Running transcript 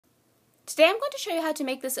Today I'm going to show you how to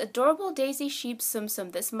make this adorable Daisy Sheep Tsum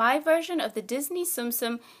Tsum. This is my version of the Disney Tsum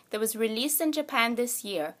Tsum that was released in Japan this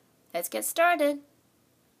year. Let's get started.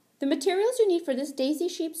 The materials you need for this Daisy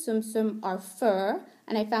Sheep Tsum Tsum are fur,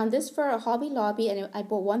 and I found this fur at Hobby Lobby, and I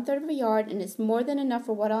bought 1/3 of a yard, and it's more than enough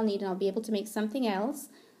for what I'll need, and I'll be able to make something else.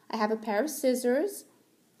 I have a pair of scissors,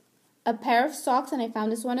 a pair of socks, and I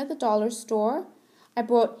found this one at the dollar store. I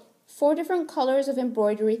brought 4 different colors of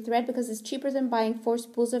embroidery thread because it's cheaper than buying 4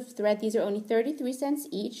 spools of thread. These are only 33 cents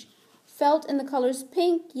each. Felt in the colors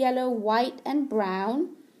pink, yellow, white, and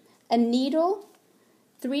brown. A needle,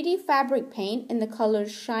 3D fabric paint in the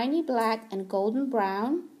colors shiny black and golden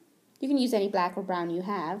brown. You can use any black or brown you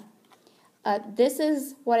have. This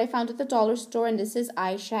is what I found at the dollar store, and this is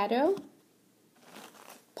eyeshadow.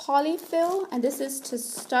 Polyfill, and this is to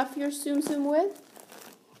stuff your Tsum Tsum with.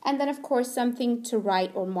 And then, of course, something to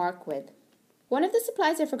write or mark with. One of the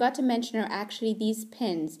supplies I forgot to mention are actually these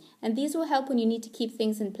pins, and these will help when you need to keep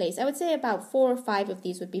things in place. I would say about 4 or 5 of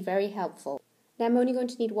these would be very helpful. Now I'm only going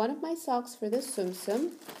to need one of my socks for this Tsum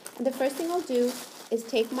Tsum, and the first thing I'll do is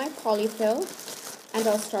take my polyfill and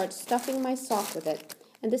I'll start stuffing my sock with it.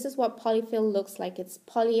 And this is what polyfill looks like. It's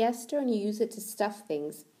polyester and you use it to stuff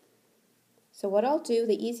things. So what I'll do,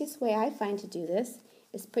 the easiest way I find to do this,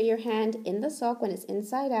 is put your hand in the sock when it's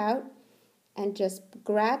inside out and just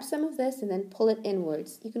grab some of this and then pull it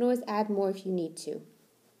inwards. You can always add more if you need to.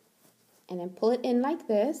 And then pull it in like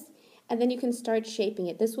this, and then you can start shaping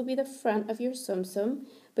it. This will be the front of your Tsum Tsum,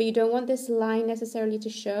 but you don't want this line necessarily to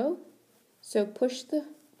show. So push the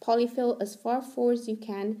polyfill as far forward as you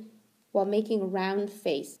can while making a round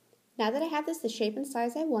face. Now that I have this the shape and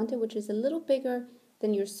size I wanted, which is a little bigger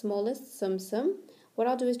than your smallest Tsum Tsum, what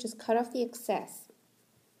I'll do is just cut off the excess.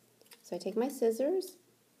 So I take my scissors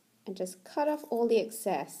and just cut off all the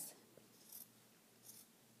excess,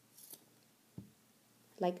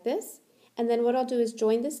 like this. And then what I'll do is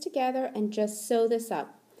join this together and just sew this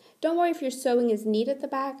up. Don't worry if your sewing is neat at the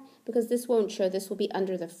back, because this won't show. This will be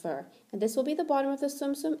under the fur. And this will be the bottom of the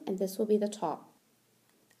Tsum Tsum, and this will be the top.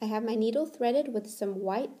 I have my needle threaded with some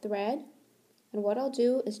white thread, and what I'll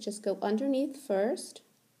do is just go underneath first,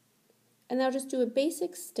 and I'll just do a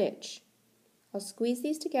basic stitch. I'll squeeze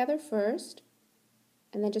these together first,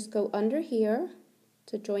 and then just go under here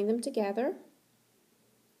to join them together,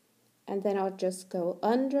 and then I'll just go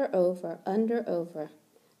under, over,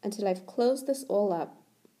 until I've closed this all up.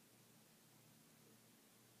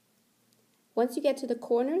 Once you get to the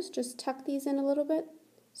corners, just tuck these in a little bit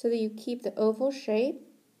so that you keep the oval shape,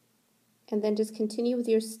 and then just continue with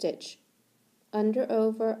your stitch. Under,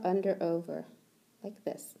 over, like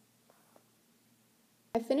this.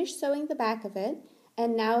 I finished sewing the back of it,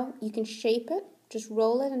 and now you can shape it. Just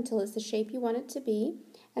roll it until it's the shape you want it to be,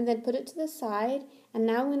 and then put it to the side. And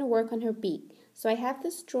now I'm going to work on her beak. So I have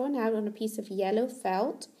this drawn out on a piece of yellow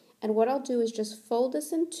felt, and what I'll do is just fold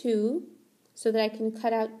this in 2 so that I can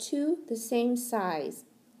cut out 2 the same size.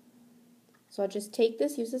 So I'll just take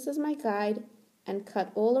this, use this as my guide, and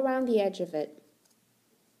cut all around the edge of it.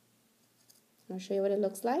 I'll show you what it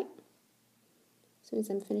looks like as soon as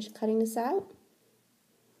I'm finished cutting this out.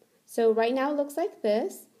 So right now it looks like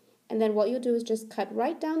this, and then what you'll do is just cut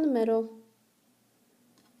right down the middle,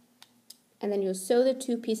 and then you'll sew the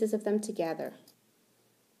 2 pieces of them together.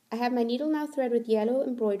 I have my needle now thread with yellow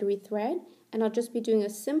embroidery thread, and I'll just be doing a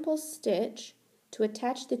simple stitch to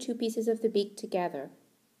attach the 2 pieces of the beak together.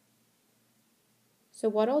 So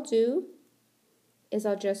what I'll do is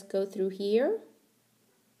I'll just go through here,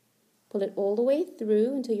 pull it all the way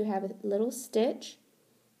through until you have a little stitch,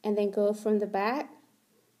 and then go from the back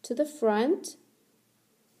to the front,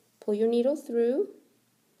 pull your needle through,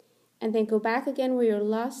 and then go back again where your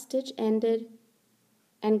last stitch ended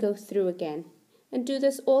and go through again. And do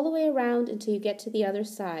this all the way around until you get to the other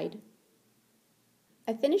side.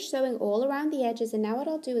 I finished sewing all around the edges, and now what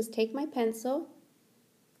I'll do is take my pencil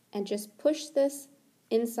and just push this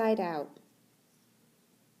inside out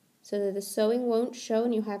so that the sewing won't show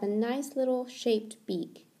and you have a nice little shaped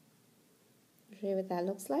beak. I'll show you what that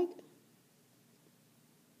looks like.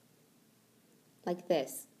 Like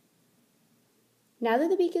this. Now that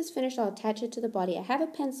the beak is finished, I'll attach it to the body. I have a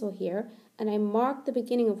pencil here, and I mark the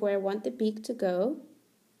beginning of where I want the beak to go,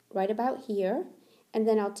 right about here, and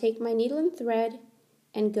then I'll take my needle and thread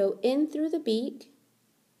and go in through the beak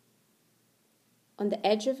on the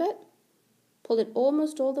edge of it, pull it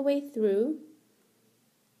almost all the way through,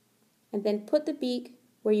 and then put the beak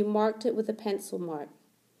where you marked it with a pencil mark.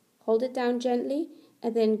 Hold it down gently,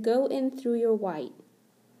 and then go in through your white.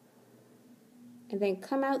 And then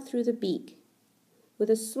come out through the beak with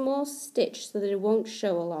a small stitch so that it won't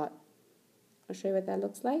show a lot. I'll show you what that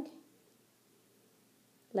looks like.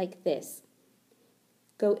 like this.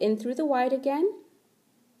 Go in through the white again,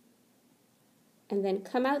 and then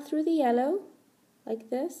come out through the yellow, like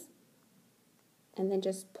this, and then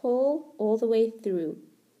just pull all the way through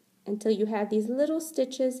until you have these little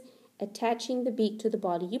stitches attaching the beak to the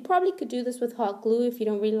body. You probably could do this with hot glue if you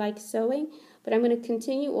don't really like sewing, but I'm going to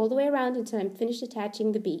continue all the way around until I'm finished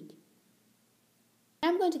attaching the beak.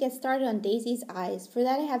 I'm going to get started on Daisy's eyes. For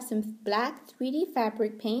that I have some black 3D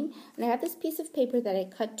fabric paint, and I have this piece of paper that I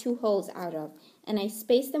cut 2 holes out of, and I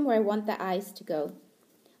space them where I want the eyes to go.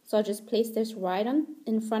 So I'll just place this right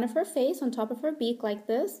in front of her face, on top of her beak like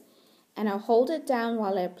this, and I'll hold it down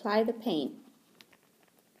while I apply the paint.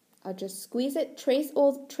 I'll just squeeze it, trace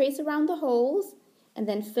around the holes, and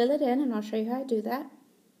then fill it in, and I'll show you how to do that.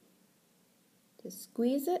 Just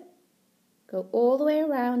squeeze it, go all the way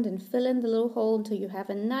around and fill in the little hole until you have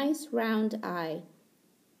a nice round eye.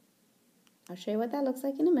 I'll show you what that looks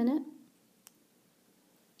like in a minute.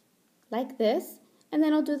 Like this, and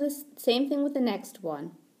then I'll do the same thing with the next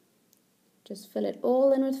one. Just fill it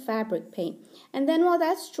all in with fabric paint. And then while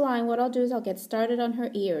that's drying, what I'll do is I'll get started on her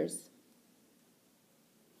ears.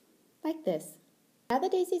 Like this. Now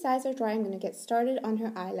that Daisy's eyes are dry, I'm going to get started on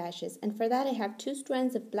her eyelashes. And for that I have 2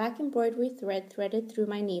 strands of black embroidery thread threaded through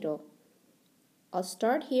my needle. I'll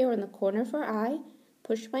start here in the corner of her eye,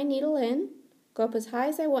 push my needle in, go up as high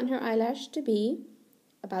as I want her eyelash to be,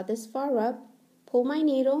 about this far up, pull my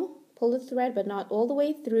needle, pull the thread but not all the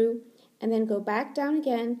way through, and then go back down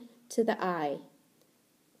again to the eye.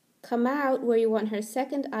 Come out where you want her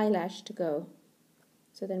second eyelash to go.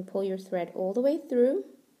 So then pull your thread all the way through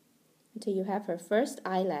until you have her first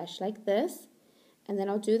eyelash like this, and then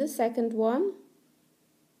I'll do the second one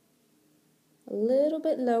a little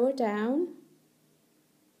bit lower down,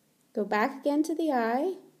 go back again to the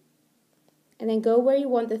eye, and then go where you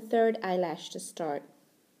want the third eyelash to start.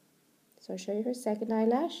 So I'll show you her second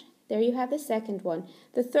eyelash. There you have the second one.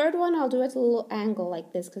 The third one I'll do at a little angle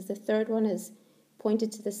like this because the third one is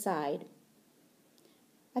pointed to the side.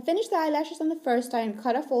 I finished the eyelashes on the first eye and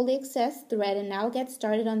cut off all the excess thread, and now I'll get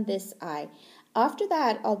started on this eye. After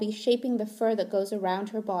that, I'll be shaping the fur that goes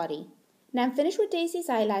around her body. Now I'm finished with Daisy's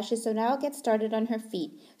eyelashes, so now I'll get started on her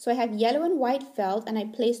feet. So I have yellow and white felt, and I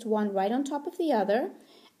placed one right on top of the other,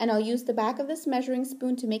 and I'll use the back of this measuring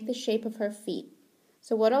spoon to make the shape of her feet.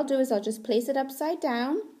 So what I'll do is I'll just place it upside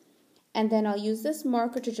down, and then I'll use this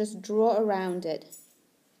marker to just draw around it.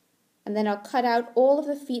 And then I'll cut out all of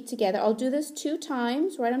the feet together. I'll do this 2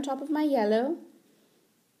 times right on top of my yellow,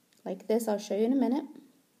 like this. I'll show you in a minute.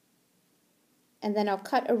 And then I'll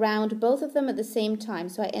cut around both of them at the same time,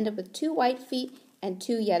 so I end up with 2 white feet and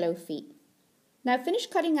 2 yellow feet. Now I've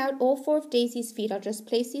finished cutting out all 4 of Daisy's feet. I'll just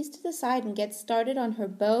place these to the side and get started on her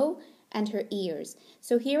bow and her ears.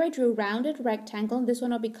 So here I drew a rounded rectangle, and this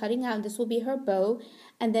one I'll be cutting out, and this will be her bow.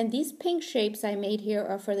 And then these pink shapes I made here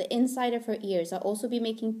are for the inside of her ears. I'll also be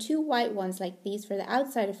making 2 white ones like these for the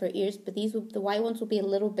outside of her ears, but the white ones will be a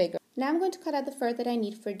little bigger. Now I'm going to cut out the fur that I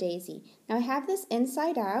need for Daisy. Now I have this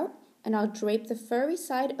inside out, and I'll drape the furry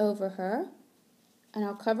side over her, and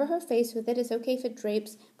I'll cover her face with it. It's okay if it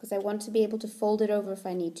drapes because I want to be able to fold it over if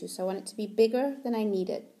I need to, so I want it to be bigger than I need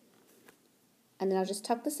it. And then I'll just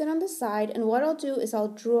tuck this in on the side, and what I'll do is I'll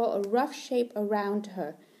draw a rough shape around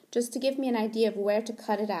her, just to give me an idea of where to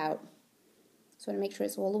cut it out. So I want to make sure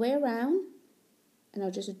it's all the way around, and I'll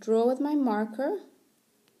just draw with my marker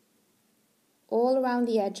all around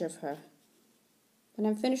the edge of her. When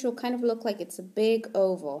I'm finished, it'll kind of look like it's a big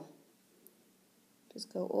oval.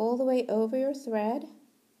 Just go all the way over your thread,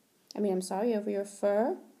 over your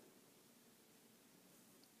fur.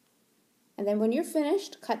 And then when you're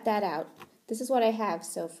finished, cut that out. This is what I have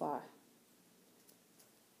so far.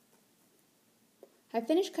 I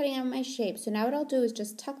finished cutting out my shape, so now what I'll do is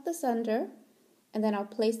just tuck this under, and then I'll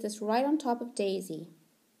place this right on top of Daisy.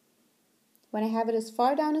 When I have it as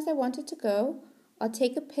far down as I want it to go, I'll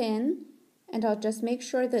take a pin, and I'll just make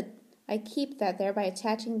sure that I keep that there by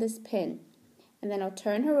attaching this pin. And then I'll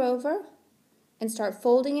turn her over and start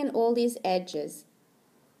folding in all these edges,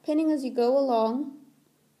 pinning as you go along,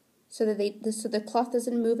 so that the cloth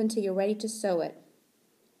doesn't move until you're ready to sew it.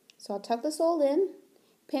 So I'll tuck this all in,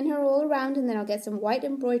 pin her all around, and then I'll get some white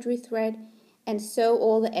embroidery thread and sew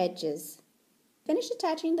all the edges. Finished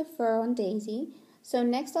attaching the fur on Daisy, so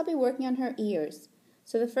next I'll be working on her ears.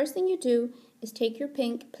 So the first thing you do is take your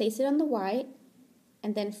pink, place it on the white,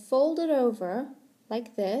 and then fold it over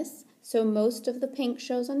like this, so most of the pink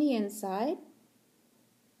shows on the inside.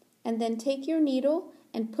 And then take your needle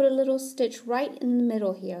and put a little stitch right in the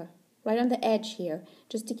middle here, right on the edge here,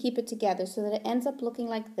 just to keep it together so that it ends up looking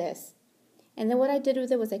like this. And then what I did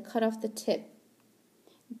with it was I cut off the tip.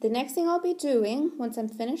 The next thing I'll be doing, once I'm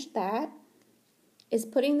finished that, is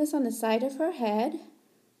putting this on the side of her head.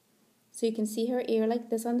 So you can see her ear like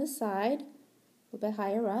this on the side, a little bit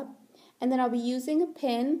higher up. And then I'll be using a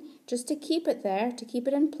pin just to keep it there, to keep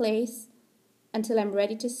it in place until I'm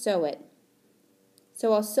ready to sew it.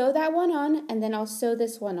 So I'll sew that one on, and then I'll sew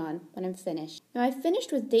this one on when I'm finished. Now I've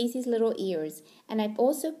finished with Daisy's little ears, and I've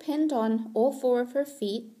also pinned on all 4 of her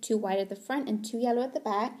feet, 2 white at the front and 2 yellow at the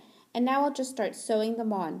back, and now I'll just start sewing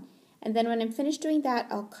them on. And then when I'm finished doing that,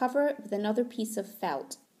 I'll cover it with another piece of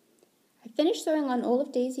felt. I finished sewing on all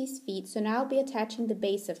of Daisy's feet, so now I'll be attaching the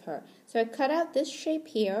base of her. So I cut out this shape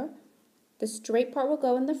here. The straight part will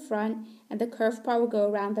go in the front, and the curved part will go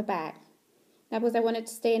around the back. Now because I want it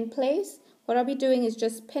to stay in place, what I'll be doing is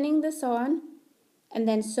just pinning this on and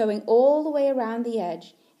then sewing all the way around the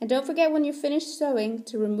edge. And don't forget when you're finished sewing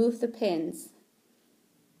to remove the pins,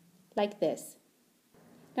 like this.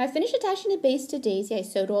 Now I finished attaching the base to Daisy. I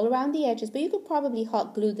sewed all around the edges, but you could probably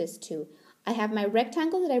hot glue this too. I have my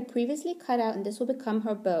rectangle that I previously cut out, and this will become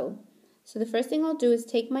her bow. So the first thing I'll do is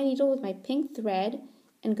take my needle with my pink thread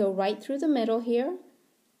and go right through the middle here,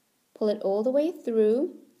 pull it all the way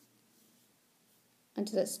through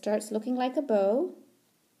until it starts looking like a bow,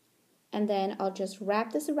 and then I'll just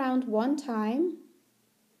wrap this around one time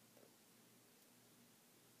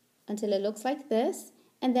until it looks like this,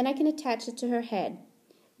 and then I can attach it to her head.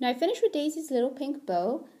 Now I finished with Daisy's little pink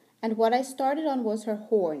bow, and what I started on was her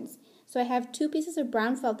horns. So I have 2 pieces of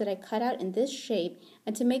brown felt that I cut out in this shape,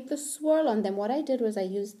 and to make the swirl on them, what I did was I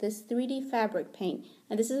used this 3D fabric paint,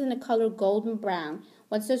 and this is in the color golden brown.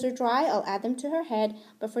 Once those are dry, I'll add them to her head,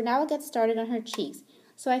 but for now I'll get started on her cheeks.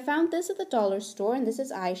 So I found this at the dollar store, and this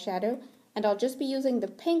is eyeshadow, and I'll just be using the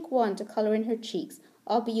pink one to color in her cheeks.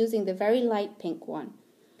 I'll be using the very light pink one.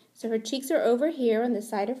 So her cheeks are over here on the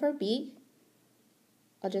side of her beak.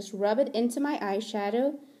 I'll just rub it into my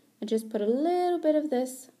eyeshadow and just put a little bit of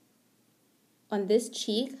this on this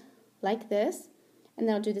cheek, like this. And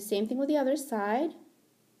then I'll do the same thing with the other side.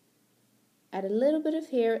 Add a little bit of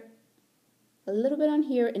here, a little bit on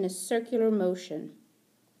here in a circular motion.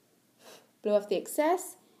 Blow off the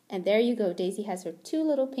excess, and there you go. Daisy has her 2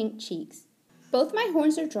 little pink cheeks. Both my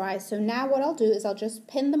horns are dry, so now what I'll do is I'll just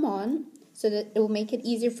pin them on so that it will make it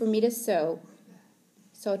easier for me to sew.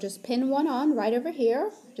 So I'll just pin one on right over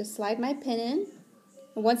here, just slide my pin in.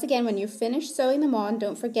 And once again, when you're finished sewing them on,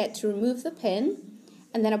 don't forget to remove the pin,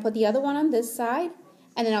 and then I'll put the other one on this side,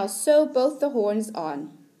 and then I'll sew both the horns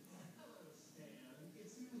on.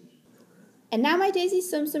 And now my Daisy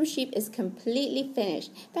Tsum Tsum Sheep is completely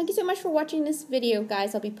finished. Thank you so much for watching this video,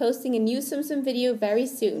 guys. I'll be posting a new Tsum Tsum video very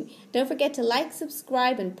soon. Don't forget to like,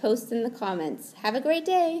 subscribe, and post in the comments. Have a great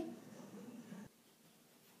day!